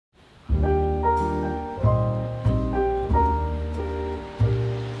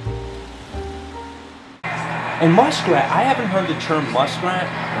And muskrat, I haven't heard the term muskrat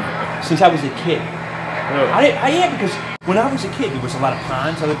since I was a kid. Really? Because when I was a kid, there was a lot of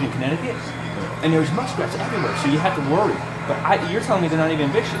ponds. I lived in Connecticut, and there was muskrats everywhere, so you had to worry. But you're telling me they're not even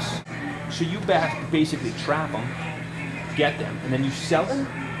vicious. So you basically trap them, get them, and then you sell them?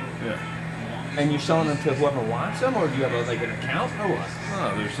 Yeah. And you're selling them to whoever wants them, or do you have like an account, or what?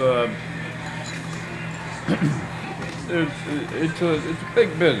 No, it's a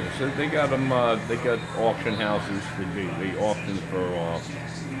big business. They got them. They got auction houses. They auction for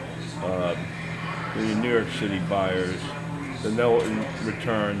the New York City buyers. Then they'll in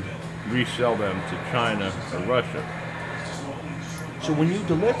return resell them to China or Russia. So when you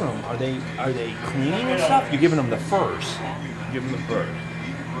deliver them, are they cleaning and stuff? You're giving them the furs. Give them the furs.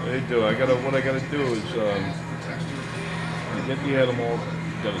 They do. What I gotta do is you get the animal.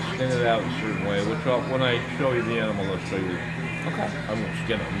 You gotta skin it out in a certain way. When I show you the animal, I'll show you. Okay. I won't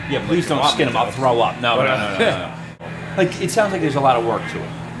skin them. Yeah, please don't skin them. I'll throw up. No. Like it sounds like there's a lot of work to it.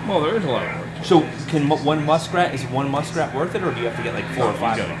 Well, there is a lot of work. So is one muskrat worth it, or do you have to get like 4 or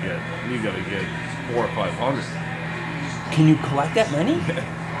 5? You gotta get 400 or 500. Can you collect that many?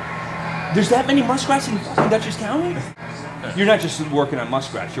 There's that many muskrats in fucking Dutchess County? You're not just working on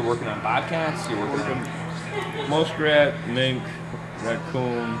muskrats. You're working on bobcats. You're working on muskrat, mink,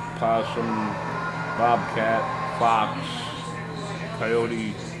 raccoon, possum, bobcat, fox,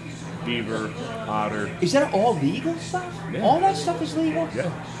 coyote, beaver, otter. Is that all legal stuff? Yeah. All that stuff is legal? Yeah.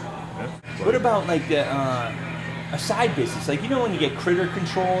 What about like a side business? Like, you know when you get critter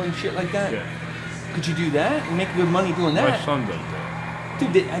control and shit like that? Yeah. Could you do that and make good money doing that? My son does that.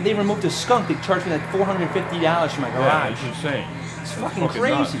 Dude, they removed a skunk. They charged me like $450 for my garage. Yeah, it's insane. It's fucking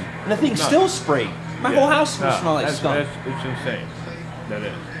crazy. Nuts. And the thing's still sprayed. My whole house will smell like skunk. It's insane. That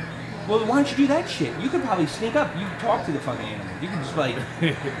is. Well, why don't you do that shit? You could probably sneak up. You can talk to the fucking animal. You can just like...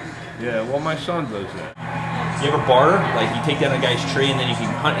 Yeah, well, my son does that. You ever barter? Like, you take down a guy's tree and then you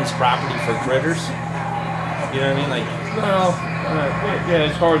can hunt his property for critters? You know what I mean? Like... Well, yeah,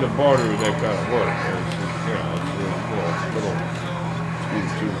 it's hard to barter with that kind of work. It's a little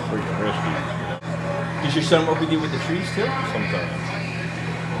too freaking risky. Does your son work with you with the trees too? Sometimes.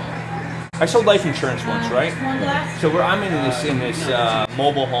 I sold life insurance once, right? So I'm in this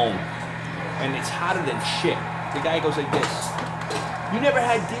mobile home, and it's hotter than shit. The guy goes like this. You never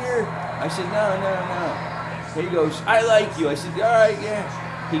had deer? I said, no. He goes, I like you. I said, all right, yeah.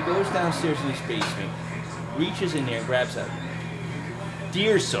 He goes downstairs in his basement, reaches in there, grabs a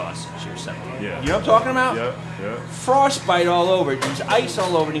deer sausage or something. Yeah. You know what I'm talking about? Yeah. Frostbite all over it. There's ice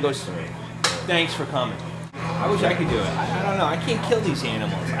all over it. And he goes, thanks for coming. I wish I could do it. I don't know. I can't kill these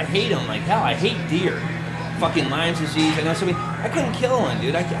animals. I hate them like hell. I hate deer. Fucking Lyme's disease. I know somebody. I couldn't kill one,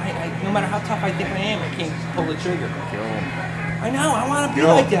 dude. I no matter how tough I think I am, I can't pull the trigger. Kill him. I know. I want to be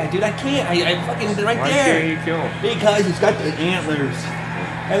like that, dude. I can't. I fucking right Why there. can't you kill him? Because it's got the antlers.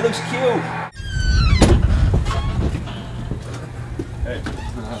 It looks cute. Hey.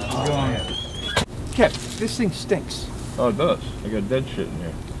 Kev, this thing stinks. Oh, it does. I got dead shit in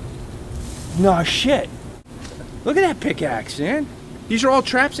here. No shit. Look at that pickaxe, man. These are all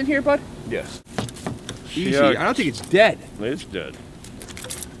traps in here, bud? Yes. Easy. I don't think it's dead. It's dead.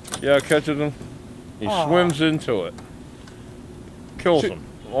 Yeah, catches him. He swims into it. Kills him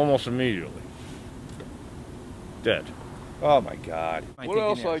almost immediately. Dead. Oh my God. What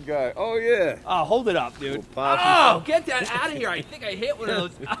else I got? Oh yeah. Oh, hold it up, dude. Oh, get that out of here. I think I hit one of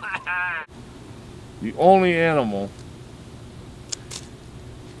those. The only animal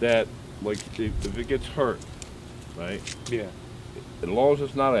that, like, if it gets hurt, right? Yeah. As long as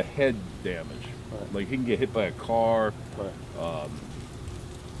it's not a head damage. Right. Like, he can get hit by a car. Right.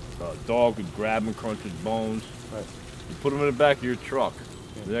 A dog could grab him, crunch his bones. Right. You put him in the back of your truck.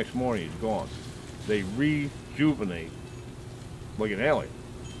 Yeah. The next morning, he's gone. They rejuvenate like an alien.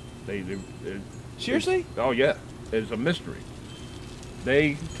 Seriously? Oh yeah. It's a mystery.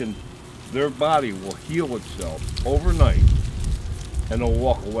 Their body will heal itself overnight, and they'll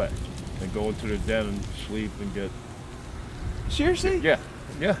walk away and go into their den and sleep and get. Seriously? Yeah.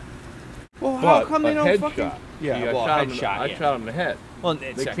 Well, how come they don't headshot. fucking? Yeah, See, well, I shot him in the head. Well,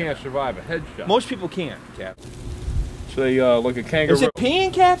 they can't survive a headshot. Most people can't, Kev. So like a kangaroo. Is it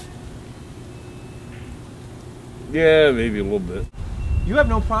peeing, Kev? Yeah, maybe a little bit. You have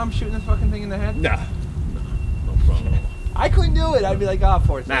no problem shooting this fucking thing in the head? Nah. No problem. I couldn't do it. I'd be like, oh,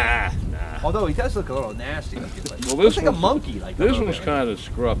 poor thing. Nah. Although he does look a little nasty. Well, looks like a monkey. Like this one's kind of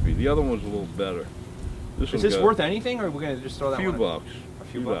scruffy. The other one's a little better. Is this worth anything, or are we gonna just throw that one? A few bucks. A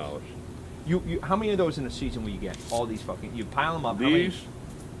few dollars. You how many of those in a season will you get? All these fucking. You pile them up. These,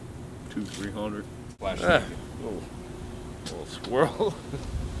 200-300. Little squirrel.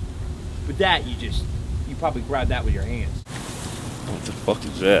 But that you you probably grab that with your hands. What the fuck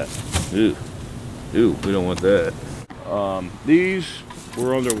is that? Ew. Ew, we don't want that. These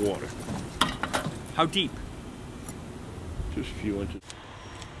were underwater. How deep? Just a few inches.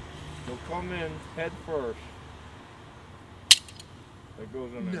 They'll come in head first. That goes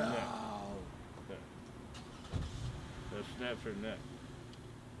on their neck. Okay. That snaps her neck.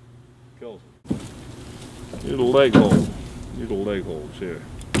 Kills it. Need a leg hold. Need a leg holds here.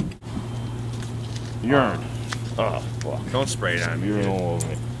 Urine. Oh, fuck. Don't spray it on me. Urine all over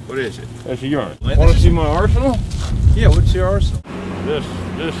me. What is it? That's a urine. Want to see my arsenal? Yeah, what's your arsenal? This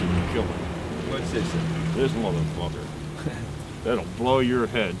is a killer. What's this? This motherfucker. That'll blow your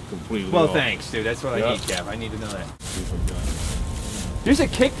head completely Well, off. thanks, dude. That's what I need, Cap. I need to know that. There's a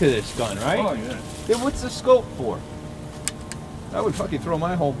kick to this gun, right? Oh, yeah. Then what's the scope for? That would fucking throw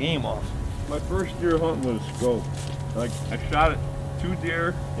my whole game off. My first deer hunting with a scope. Like, I shot at 2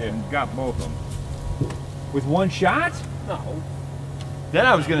 deer and got both of them. With one shot? No. Then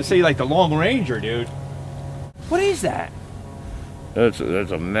I was gonna say like the Long Ranger, dude. What is that? That's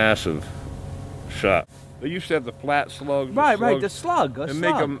a massive shot. They used to have the flat slugs. Right, the slug. And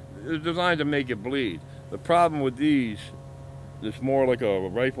make them, they're designed to make it bleed. The problem with these, it's more like a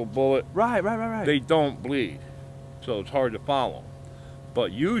rifle bullet. Right. They don't bleed, so it's hard to follow.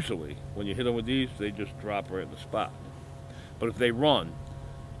 But usually, when you hit them with these, they just drop right in the spot. But if they run,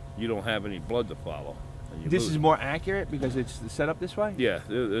 you don't have any blood to follow. And This is more accurate because it's set up this way? Yeah,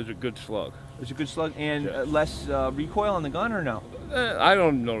 there's a good slug. It's a good slug and Yeah. less recoil on the gun or no? I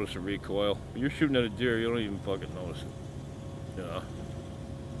don't notice a recoil. When you're shooting at a deer, you don't even fucking notice it. You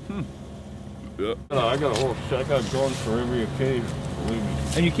know? Yeah. I got a whole set. I got guns for every occasion, believe me.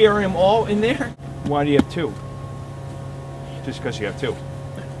 And you carry them all in there? Why do you have 2? Just because you have 2.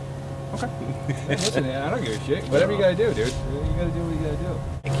 Okay. Listen, I don't give a shit. Whatever you gotta do, dude. You gotta do what you gotta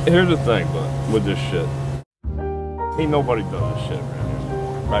do. Here's the thing, but with this shit, ain't nobody does this shit around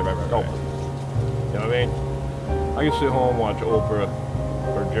here. Right. Nobody. You know what I mean? I can sit home and watch Oprah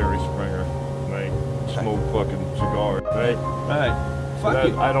or Jerry Springer, right? Smoke fucking cigars, right? Right. Fuck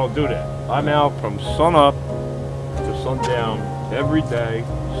you. I don't do that. I'm out from sun up to sundown every day,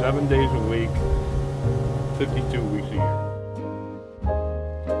 7 days a week, 52 weeks a year.